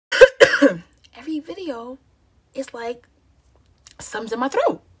video is like something's in my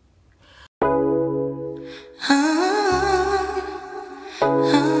throat.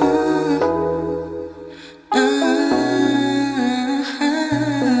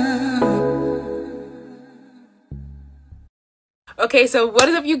 Okay, so what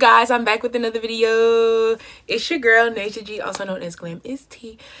is up, you guys? I'm back with another video. It's your girl Nasia G, also known as Glam is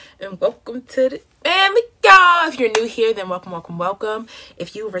T, and welcome to the family, y'all. If you're new here, then welcome.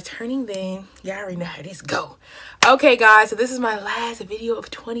 If you're returning, then y'all already know how this go. Okay, guys, so this is my last video of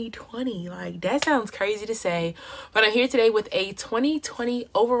 2020. Like, that sounds crazy to say, but I'm here today with a 2020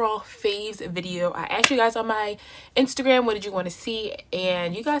 overall faves video. I asked you guys on my Instagram, what did you want to see,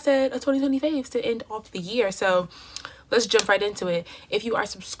 and you guys said a 2020 faves to end off the year. So let's jump right into it. If you are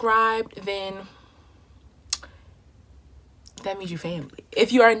subscribed, then that means you're family.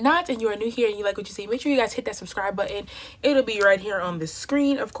 If you are not and you are new here and you like what you see, make sure you guys hit that subscribe button. It'll be right here on the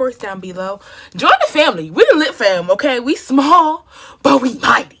screen, of course, down below. Join the family. We're the lit fam, okay? We small, but we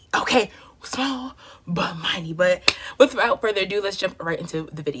mighty, okay? We're small, but mighty. But without further ado, let's jump right into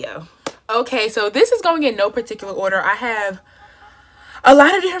the video. Okay, so this is going in no particular order. I have a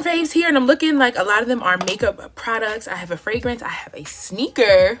lot of different faves here, and I'm looking like a lot of them are makeup products. I have a fragrance. I have a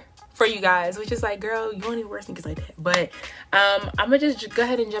sneaker for you guys, which is like, girl, you don't even wear sneakers like that. But I'm gonna just go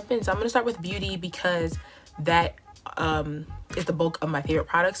ahead and jump in. So I'm gonna start with beauty because that is the bulk of my favorite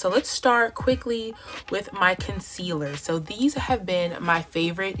products. So let's start quickly with my concealer. So these have been my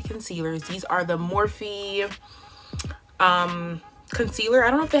favorite concealers. These are the Morphe concealer. I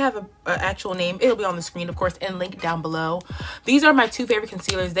don't know if they have an actual name. It'll be on the screen, of course, and link down below. These are my two favorite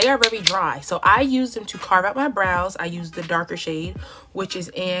concealers. They are very dry, so I use them to carve out my brows. I use the darker shade, which is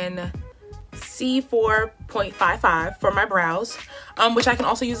in C4.55 for my brows, which I can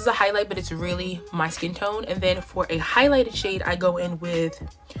also use as a highlight, but it's really my skin tone. And then for a highlighted shade, I go in with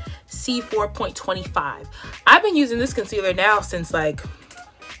C4.25. I've been using this concealer now since like,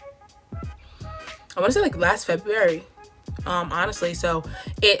 I want to say like last February. Honestly, so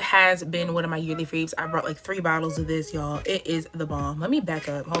it has been one of my yearly faves. I brought like 3 bottles of this, y'all. It is the bomb. Let me back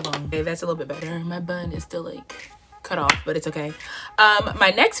up, hold on. Okay, that's a little bit better. My bun is still like cut off, but it's okay.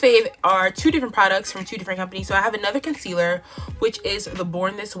 My next fave are 2 different products from 2 different companies. So I have another concealer, which is the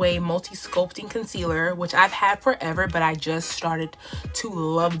Born This Way multi-sculpting concealer, which I've had forever, but I just started to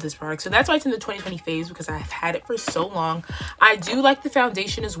love this product. So that's why it's in the 2020 faves, because I've had it for so long. I do like the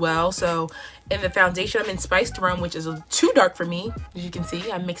foundation as well. So in the foundation, I'm in Spiced Rum, which is too dark for me. As you can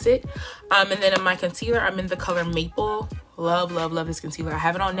see, I mix it. And then in my concealer, I'm in the color Maple. Love this concealer. I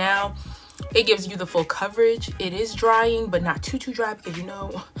have it on now. It gives you the full coverage. It is drying, but not too dry, because you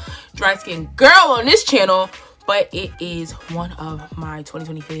know, dry skin girl on this channel. But it is one of my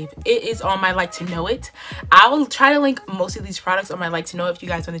 2020 fave. It is on my Like to Know It. I will try to link most of these products on my Like to Know It if you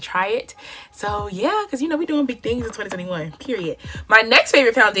guys want to try it. So yeah, because you know, we're doing big things in 2021, period. My next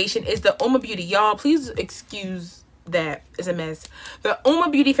favorite foundation is the Uma Beauty. Y'all, please excuse that. It's a mess. The Uma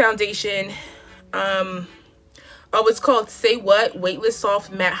Beauty foundation, oh, it's called Say What Weightless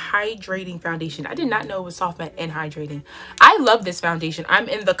Soft Matte Hydrating Foundation. I did not know it was soft matte and hydrating. I love this foundation. I'm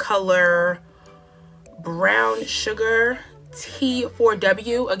in the color Brown Sugar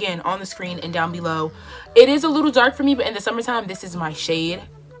T4W, again on the screen and down below. It is a little dark for me, but in the summertime, this is my shade.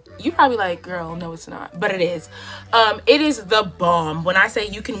 You probably like, girl, no it's not, but it is. It is the bomb. When I say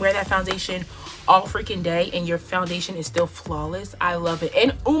you can wear that foundation all freaking day and your foundation is still flawless, I love it.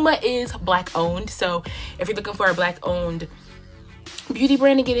 And Uma is Black owned, so if you're looking for a Black owned beauty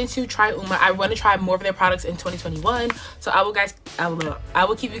brand to get into, try Uma. I want to try more of their products in 2021, so I will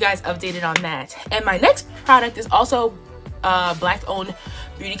keep you guys updated on that. And my next product is also Black owned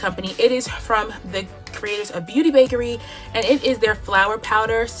beauty company. It is from the creators of Beauty Bakery, and it is their flower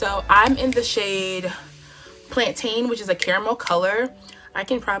powder. So I'm in the shade Plantain, which is a caramel color. I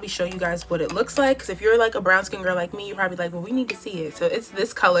can probably show you guys what it looks like, because if you're like a brown skin girl like me, you're probably like, well, we need to see it. So it's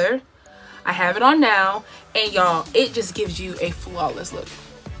this color. I have it on now, and y'all, it just gives you a flawless look,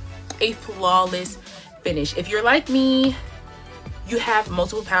 a flawless finish. If you're like me, you have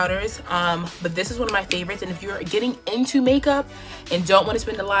multiple powders, but this is one of my favorites. And if you're getting into makeup and don't want to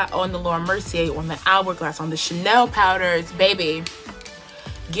spend a lot on the Laura Mercier, on the Hourglass, on the Chanel powders, baby,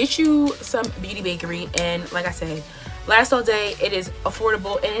 get you some Beauty Bakery. And like I said, last all day. It is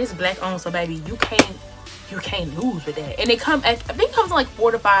affordable and it is Black owned, so baby, you can't lose with that. And it comes, I think it comes in like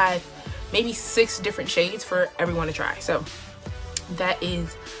 4 to 5, maybe 6 different shades for everyone to try. So that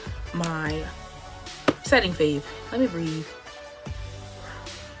is my setting fave. Let me breathe.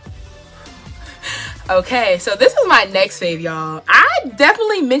 Okay, so this is my next fave, y'all. I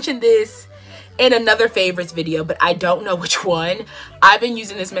definitely mentioned this in another favorites video, but I don't know which one. I've been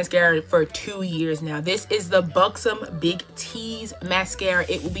using this mascara for 2 years now. This is the Buxom Big T's mascara.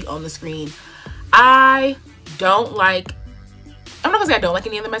 It will be on the screen. I'm not gonna say I don't like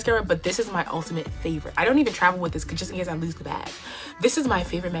any other mascara, but this is my ultimate favorite. I don't even travel with this just in case I lose the bag. This is my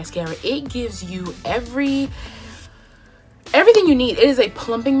favorite mascara. It gives you everything you need. It is a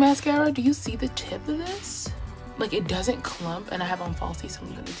plumping mascara. Do you see the tip of this? Like, it doesn't clump, and I have on falsies, so I'm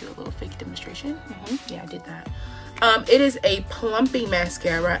gonna do a little fake demonstration. Yeah, I did that. It is a plumping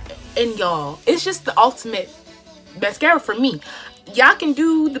mascara, and y'all, it's just the ultimate mascara for me. Y'all can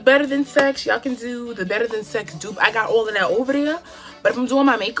do the Better Than Sex, y'all can do the Better Than Sex dupe. I got all of that over there, but if I'm doing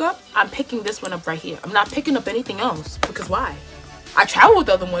my makeup, I'm picking this one up right here. I'm not picking up anything else, because why? I travel with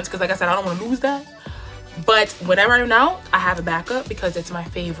the other ones, because like I said, I don't want to lose that. But whenever I'm out, I have a backup, because it's my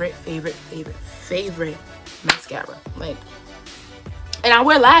favorite mascara. Like, and I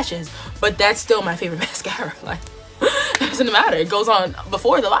wear lashes, but that's still my favorite mascara. Like, it doesn't matter, it goes on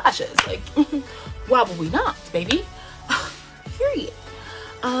before the lashes. Like, why would we not, baby? Period.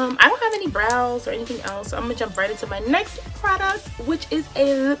 I don't have any brows or anything else, so I'm gonna jump right into my next product, which is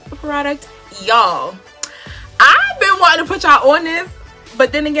a lip product. Y'all, I've been wanting to put y'all on this,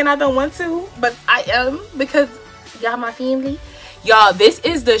 but then again, I don't want to, but I am, because y'all my family. Y'all, this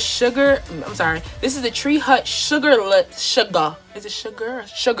is the this is the Tree Hut Sugar Lips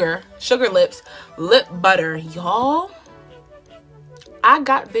lip butter. Y'all, I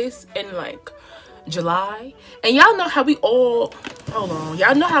got this in like July, and y'all know how we all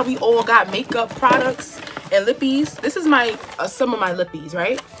y'all know how we all got makeup products and lippies. This is my some of my lippies,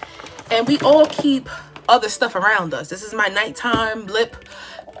 right? And we all keep other stuff around us. This is my nighttime lip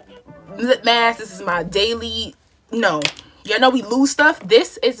mask. This is my daily. No, y'all know we lose stuff.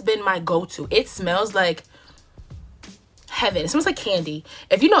 This has been my go-to. It smells like heaven. It smells like candy.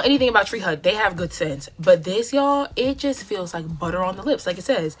 If you know anything about Tree Hut, they have good scents. But this, y'all, it just feels like butter on the lips. Like it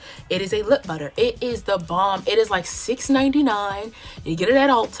says, it is a lip butter. It is the bomb. It is like $6.99. You get it at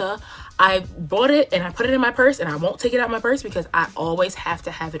Ulta. I bought it and I put it in my purse, and I won't take it out of my purse because I always have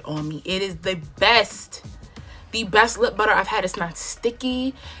to have it on me. It is the best lip butter I've had. It's not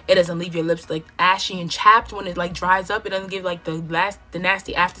sticky. It doesn't leave your lips like ashy and chapped when it like dries up. It doesn't give like the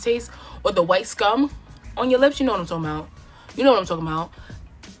nasty aftertaste or the white scum on your lips. You know what I'm talking about. You know what I'm talking about.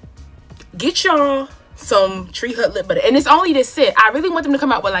 Get y'all some Tree Hut lip butter, and it's only this scent. I really want them to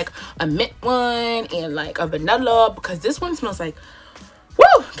come out with like a mint one and like a vanilla, because this one smells like,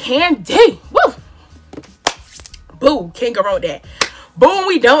 woo, candy. Woo, boo, can't go wrong with that. Boom,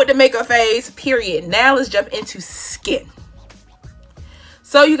 we done with the makeup phase, period. Now let's jump into skin.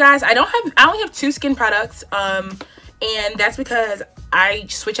 So you guys, I only have 2 skin products, and that's because I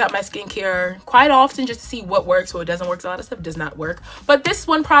switch out my skincare quite often just to see what works, what doesn't work. A lot of stuff does not work, but this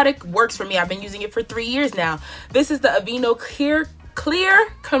one product works for me. I've been using it for 3 years now. This is the Aveeno Clear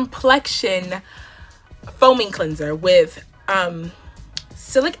Complexion Foaming Cleanser with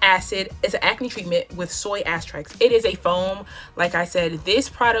salicylic acid. Is an acne treatment with soy extracts. It is a foam. Like I said, this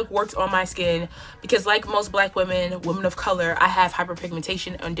product works on my skin because, like most black women of color, I have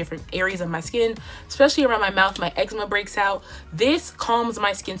hyperpigmentation on different areas of my skin, especially around my mouth. My eczema breaks out. This calms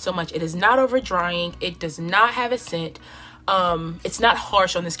my skin so much. It is not over drying. It does not have a scent. It's not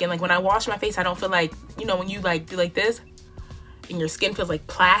harsh on the skin. Like when I wash my face, I don't feel like, you know, when you like do like this and your skin feels like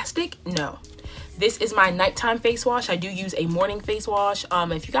plastic. No. This is my nighttime face wash. I do use a morning face wash.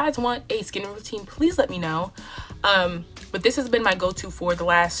 If you guys want a skin routine, please let me know. But this has been my go-to for the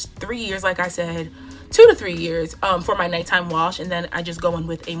last 3 years, like I said, 2 to 3 years for my nighttime wash. And then I just go in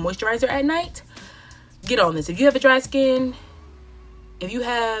with a moisturizer at night. Get on this. If you have a dry skin, if you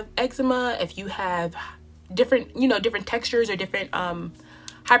have eczema, if you have different, you know, different textures or different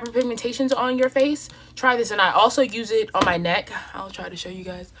hyperpigmentations on your face, try this. And I also use it on my neck. I'll try to show you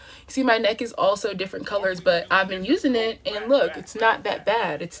guys. See, my neck is also different colors, but I've been using it, and look, it's not that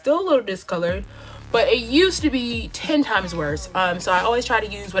bad. It's still a little discolored, but it used to be 10 times worse. So I always try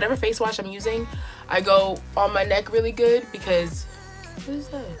to use whatever face wash I'm using. I go on my neck really good because, what is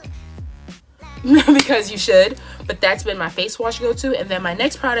that? Because you should. But that's been my face wash go-to. And then my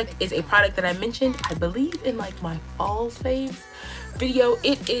next product is a product that I mentioned, I believe, in like my fall faves video.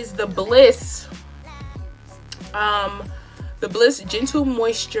 It is the Bliss Gentle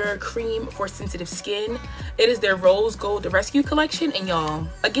Moisture Cream for Sensitive Skin. It is their Rose Gold Rescue collection, and y'all,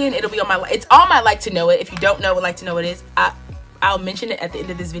 again, it'll be on my, it's on my like to know it. If you don't know what like to know it is, I'll mention it at the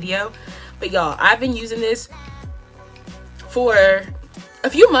end of this video. But y'all, I've been using this for a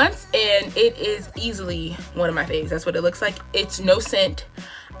few months, and it is easily one of my faves. That's what it looks like. It's no scent.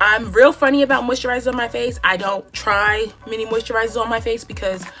 I'm real funny about moisturizers on my face. I don't try many moisturizers on my face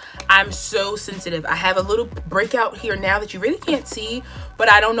because I'm so sensitive. I have a little breakout here now that you really can't see, but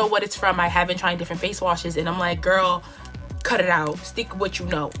I don't know what it's from. I have been trying different face washes, and I'm like, girl, cut it out. Stick with what you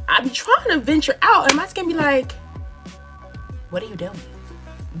know. I be trying to venture out, and my skin be like, what are you doing?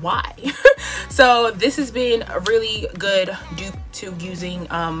 Why? So this has been a really good dupe to using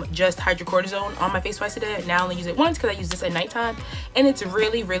just hydrocortisone on my face twice a day. Now I only use it once because I use this at nighttime, and it's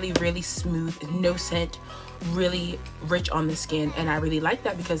really, really, really smooth, no scent, really rich on the skin, and I really like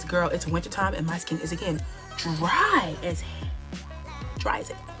that because, girl, it's wintertime and my skin is, again, dry as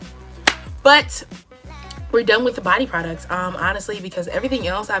it. But we're done with the body products, honestly, because everything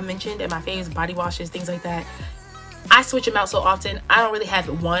else I've mentioned in my face, body washes, things like that, I switch them out so often. I don't really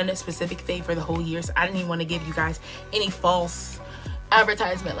have one specific fave for the whole year, so I didn't even want to give you guys any false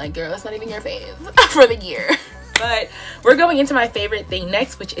advertisement like, girl, that's not even your fave for the year. But we're going into my favorite thing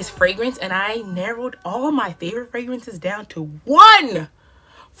next, which is fragrance, and I narrowed all my favorite fragrances down to one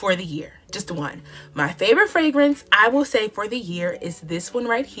for the year. Just one. My favorite fragrance, I will say, for the year is this one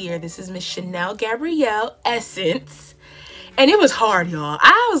right here. This is Miss Chanel Gabrielle Essence, and it was hard, y'all.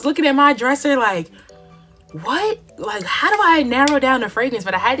 I was looking at my dresser like, what? Like, how do I narrow down a fragrance?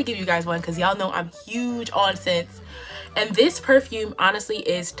 But I had to give you guys one because y'all know I'm huge on scents. And this perfume honestly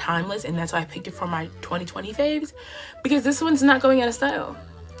is timeless, and that's why I picked it for my 2020 faves, because this one's not going out of style.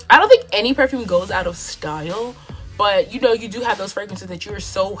 I don't think any perfume goes out of style, but you know, you do have those fragrances that you're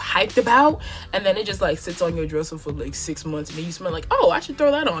so hyped about, and then it just like sits on your dresser for like 6 months, and then you smell like, oh, I should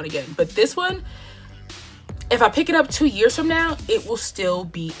throw that on again. But this one, if I pick it up 2 years from now, it will still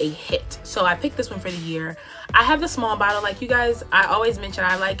be a hit. So I picked this one for the year. I have the small bottle. Like you guys, I always mention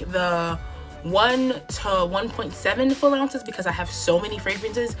I like the 1 to 1.7 full ounces because I have so many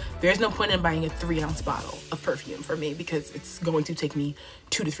fragrances. There's no point in buying a 3-ounce bottle of perfume for me because it's going to take me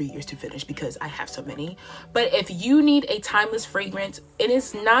 2 to 3 years to finish because I have so many. But if you need a timeless fragrance, it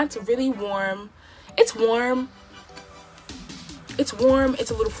is not really warm. It's warm. It's warm.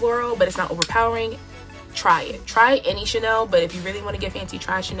 It's a little floral, but it's not overpowering. Try it. Try any Chanel, but if you really want to get fancy,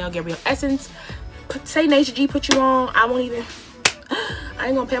 try Chanel Gabrielle Essence. Say Nasia G put you on. I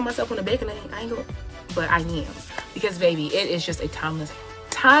ain't gonna pat myself on the back, and I ain't gonna, but I am, because baby, it is just a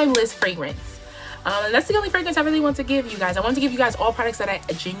timeless fragrance. And that's the only fragrance I really want to give you guys. I want to give you guys all products that I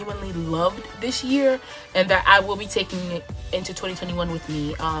genuinely loved this year and that I will be taking it into 2021 with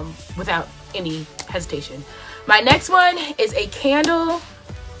me without any hesitation. My next one is a candle,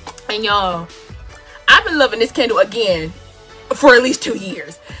 and y'all, I've been loving this candle again for at least 2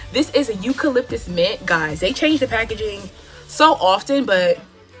 years. This is a eucalyptus mint, guys. They change the packaging so often, but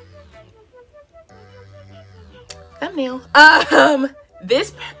thumbnail.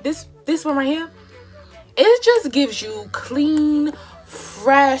 This one right here, it just gives you clean,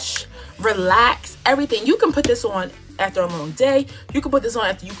 fresh, relaxed everything. You can put this on after a long day. You can put this on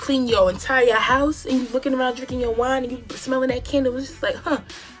after you clean your entire house and you looking around drinking your wine and you smelling that candle. It's just like, huh,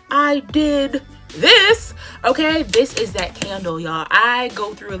 I did this. Okay, this is that candle, y'all. I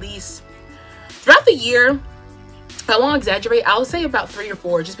go through at least throughout the year, I won't exaggerate, I'll say about 3 or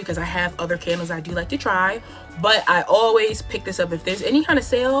 4, just because I have other candles I do like to try. But I always pick this up if there's any kind of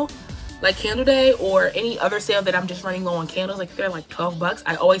sale, like Candle Day or any other sale that I'm just running low on candles, like if they're like 12 bucks,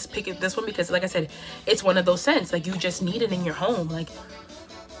 I always pick it this one because, like I said, it's one of those scents, like you just need it in your home. Like,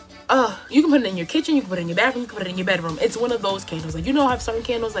 you can put it in your kitchen, you can put it in your bathroom, you can put it in your bedroom. It's one of those candles. Like, you know, I have certain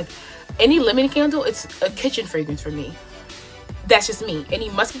candles, like any lemon candle, it's a kitchen fragrance for me. That's just me. Any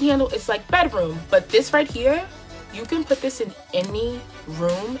musky candle, it's like bedroom. But this right here, you can put this in any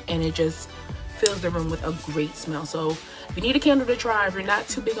room and it just fills the room with a great smell. So if you need a candle to try, if you're not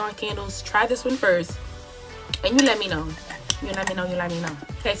too big on candles, try this one first and you let me know. You let me know.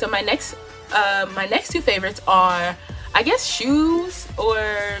 Okay, so my next 2 favorites are, I guess, shoes or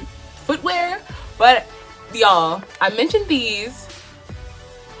footwear. But y'all, I mentioned these.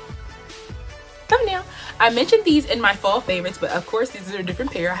 Thumbnail. I mentioned these in my fall favorites, but of course these are a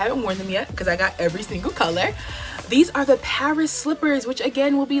different pair. I haven't worn them yet because I got every single color. These are the Paris slippers, which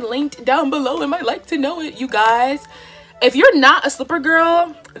again will be linked down below in my like to know it, you guys. If you're not a slipper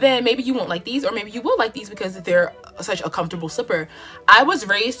girl, then maybe you won't like these, or maybe you will like these because they're such a comfortable slipper. I was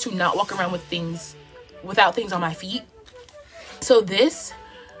raised to not walk around with things without things on my feet. So this,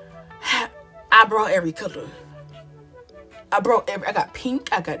 I brought every color. I got pink,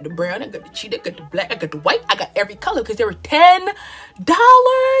 I got the brown, I got the cheetah, I got the black, I got the white, I got every color because they were $10.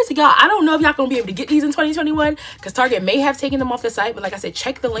 Y'all, I don't know if y'all gonna be able to get these in 2021 because Target may have taken them off the site, but like I said,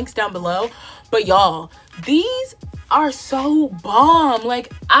 check the links down below. But y'all, these are so bomb.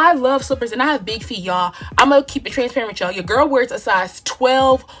 Like, I love slippers and I have big feet, y'all. I'm gonna keep it transparent with y'all. Your girl wears a size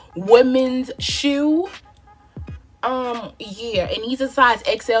 12 women's shoe. Yeah, and these are size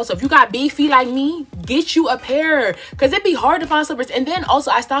XL. So if you got big feet like me, get you a pair, because it'd be hard to find slippers. And then also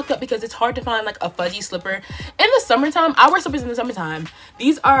I stocked up because it's hard to find like a fuzzy slipper in the summertime. I wear slippers in the summertime.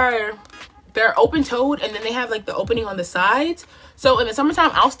 They're open-toed, and then they have like the opening on the sides. So in the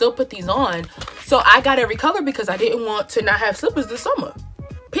summertime, I'll still put these on. So I got every color because I didn't want to not have slippers this summer.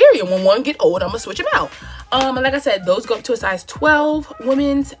 Period. When one get old, I'm gonna switch them out. And like I said, those go up to a size 12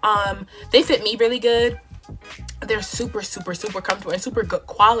 women's. They fit me really good. They're super comfortable and super good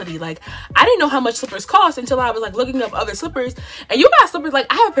quality. Like, I didn't know how much slippers cost until I was like looking up other slippers. And you got slippers, like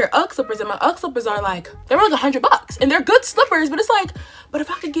I have a pair of UGG slippers, and my UGG slippers are like, they're like $100, and they're good slippers. But it's like, but if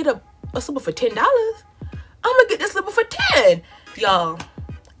I could get a slipper for $10, I'm gonna get this slipper for 10. Y'all,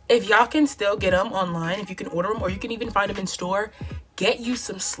 if y'all can still get them online, if you can order them, or you can even find them in store, get you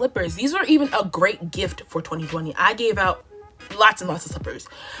some slippers. These were even a great gift for 2020. I gave out lots and lots of slippers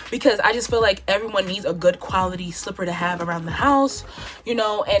because I just feel like everyone needs a good quality slipper to have around the house, you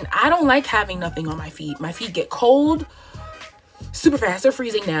know. And I don't like having nothing on my feet. My feet get cold super fast. They're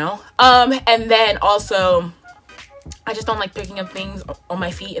freezing now. And then also I just don't like picking up things on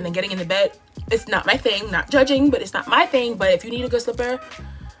my feet and then getting in the bed. It's not my thing. Not judging, but it's not my thing. But if you need a good slipper,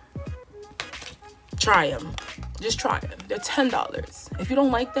 try them. Just try them. They're $10. If you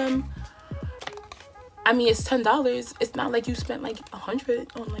don't like them, I mean, it's $10. It's not like you spent like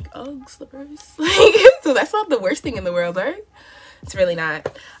 $100 on like UGG slippers. So that's not the worst thing in the world, right? It's really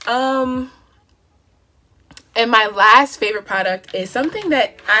not. And my last favorite product is something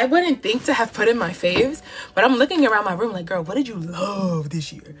that I wouldn't think to have put in my faves, but I'm looking around my room like, girl, what did you love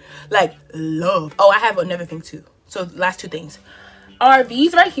this year? Like, love. Oh, I have another thing too. So last two things are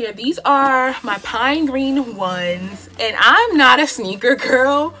these right here. These are my pine green ones, and I'm not a sneaker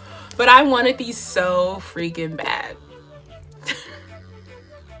girl, but I wanted these so freaking bad.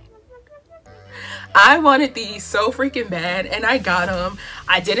 I wanted these so freaking bad, and I got them.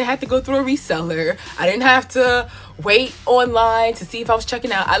 I didn't have to go through a reseller. I didn't have to wait online to see if I was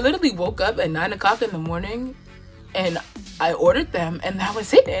checking out. I literally woke up at 9 o'clock in the morning and I ordered them, and that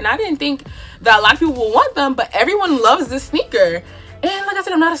was it. And I didn't think that a lot of people will want them, but everyone loves this sneaker. And like I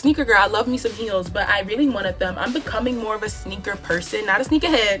said, I'm not a sneaker girl. I love me some heels, but I really wanted them. I'm becoming more of a sneaker person, not a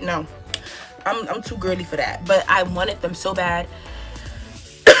sneakerhead. No, I'm too girly for that, but I wanted them so bad.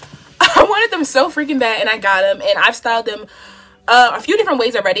 I wanted them so freaking bad, and I got them, and I've styled them a few different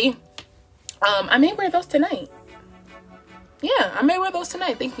ways already. I may wear those tonight. Yeah, I may wear those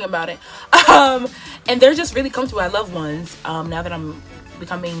tonight, thinking about it. And they're just really comfortable. I love ones now that I'm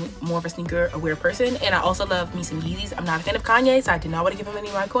becoming more of a sneaker aware person. And I also love me some Yeezys. I'm not a fan of Kanye, so I did not want to give him any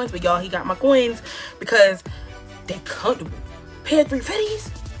of my coins, but y'all, he got my coins because they're comfortable. Pair of 350s,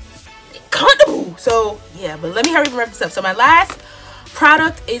 they're comfortable. So yeah, but let me hurry and wrap this up. So my last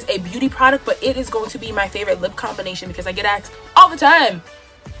product is a beauty product, but it is going to be my favorite lip combination because I get asked all the time,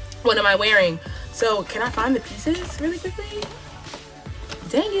 what am I wearing? So can I find the pieces really quickly?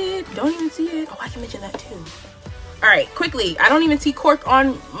 Dang it, don't even see it. Oh, I can mention that too. All right, quickly, I don't even see cork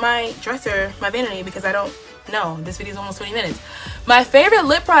on my dresser, my vanity, because I don't know. This video is almost 20 minutes. My favorite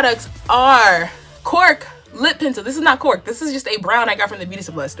lip products are cork lip pencil. This is not cork. This is just a brown I got from the beauty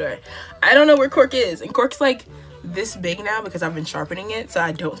supply store. I don't know where cork is, and cork's like this big now because I've been sharpening it, so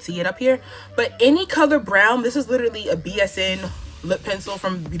I don't see it up here. But any color brown, this is literally a BSN lip pencil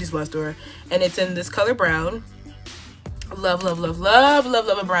from the beauty supply store, and it's in this color brown. Love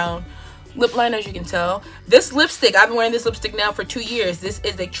a brown lip liner, as you can tell. This lipstick, I've been wearing this lipstick now for 2 years. This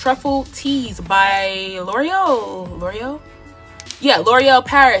is a Truffle Tease by L'Oreal. Yeah, L'Oreal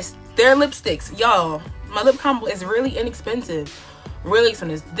Paris. Their lipsticks, y'all. My lip combo is really inexpensive. Really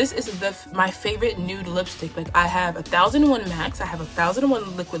expensive. This is my favorite nude lipstick. Like, I have 1001 Max, I have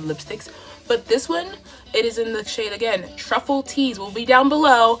 1001 liquid lipsticks, but this one, it is in the shade, again, Truffle Tease. Will be down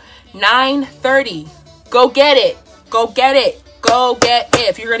below. $9.30. Go get it. Go get it. Go get it.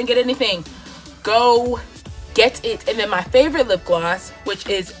 If you're gonna get anything, go get it. And then my favorite lip gloss, which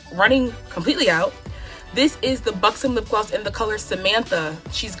is running completely out, this is the Buxom lip gloss in the color Samantha.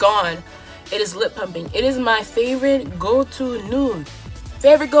 She's gone. It is lip pumping. It is my favorite go-to nude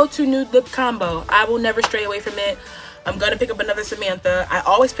lip combo. I will never stray away from it. I'm gonna pick up another Samantha. I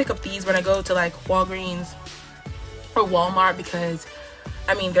always pick up these when I go to like Walgreens or Walmart because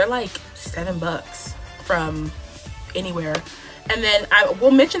I mean they're like $7 from anywhere. And then I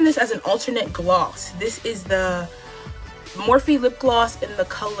will mention this as an alternate gloss. This is the Morphe lip gloss in the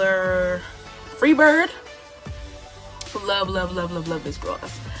color Freebird. Love this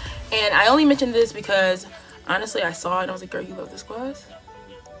gloss. And I only mentioned this because honestly I saw it and I was like, girl, you love this gloss?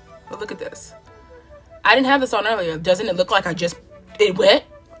 But look at this. I didn't have this on earlier. Doesn't it look like it went?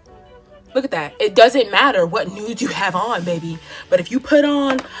 Look at that. It doesn't matter what nude you have on, baby. But if you put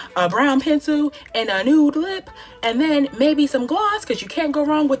on a brown pencil and a nude lip and then maybe some gloss, because you can't go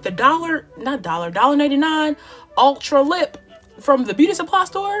wrong with the $1.99 ultra lip from the beauty supply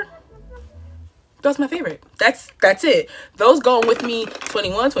store. That's my favorite. That's it. Those going with me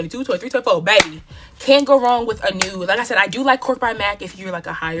 21, 22, 23, 24, baby. Can't go wrong with a nude. Like I said, I do like Cork by MAC if you're like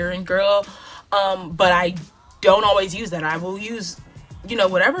a higher end girl. But I don't always use that. I will use, you know,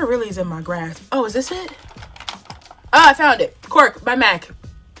 whatever really is in my grasp. Oh, is this it? Oh, I found it. Cork by MAC.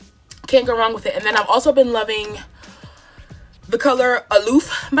 Can't go wrong with it. And then I've also been loving the color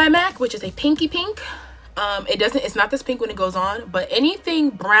Aloof by MAC, which is a pinky pink. It's not this pink when it goes on, but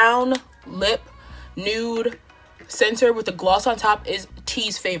anything brown lip nude center with the gloss on top is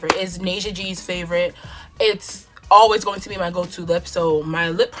T's favorite, is Nasia G's favorite. It's always going to be my go-to lip. So my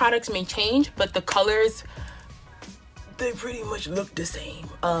lip products may change, but the colors, they pretty much look the same.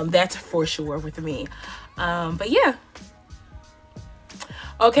 That's for sure with me. But yeah,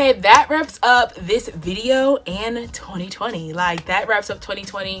 okay, that wraps up this video and 2020. Like, that wraps up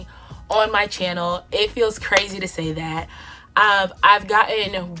 2020 on my channel. It feels crazy to say that. I've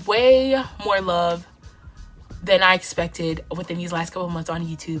gotten way more love than I expected within these last couple of months on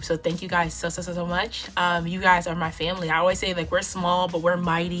YouTube. So thank you guys so much. You guys are my family. I always say, like, we're small, but we're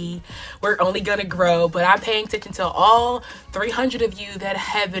mighty. We're only gonna grow. But I'm paying attention to all 300 of you that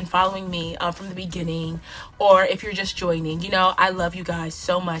have been following me from the beginning, or if you're just joining. You know, I love you guys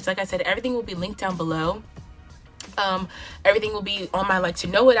so much. Like I said, everything will be linked down below. Everything will be on my Like to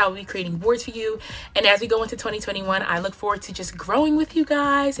Know It. I will be creating boards for you, and as we go into 2021, I look forward to just growing with you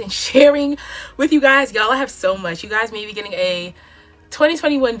guys and sharing with you guys. Y'all, I have so much. You guys may be getting a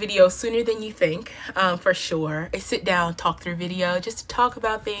 2021 video sooner than you think, for sure. A sit down talk through video just to talk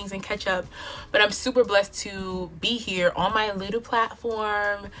about things and catch up. But I'm super blessed to be here on my little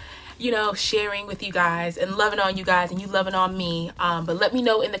platform, you know, sharing with you guys and loving on you guys and you loving on me. But let me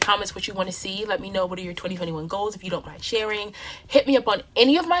know in the comments what you want to see. Let me know what are your 2021 goals if you don't mind sharing. Hit me up on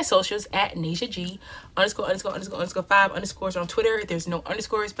any of my socials at Nasia G ___ 5 underscores on Twitter. There's no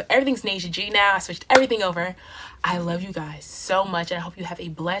underscores, but everything's Nasia G now. I switched everything over. I love you guys so much, and I hope you have a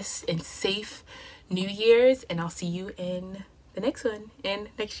blessed and safe New Year's, and I'll see you in the next one in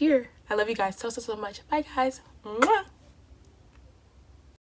next year. I love you guys so much. Bye guys. Mwah.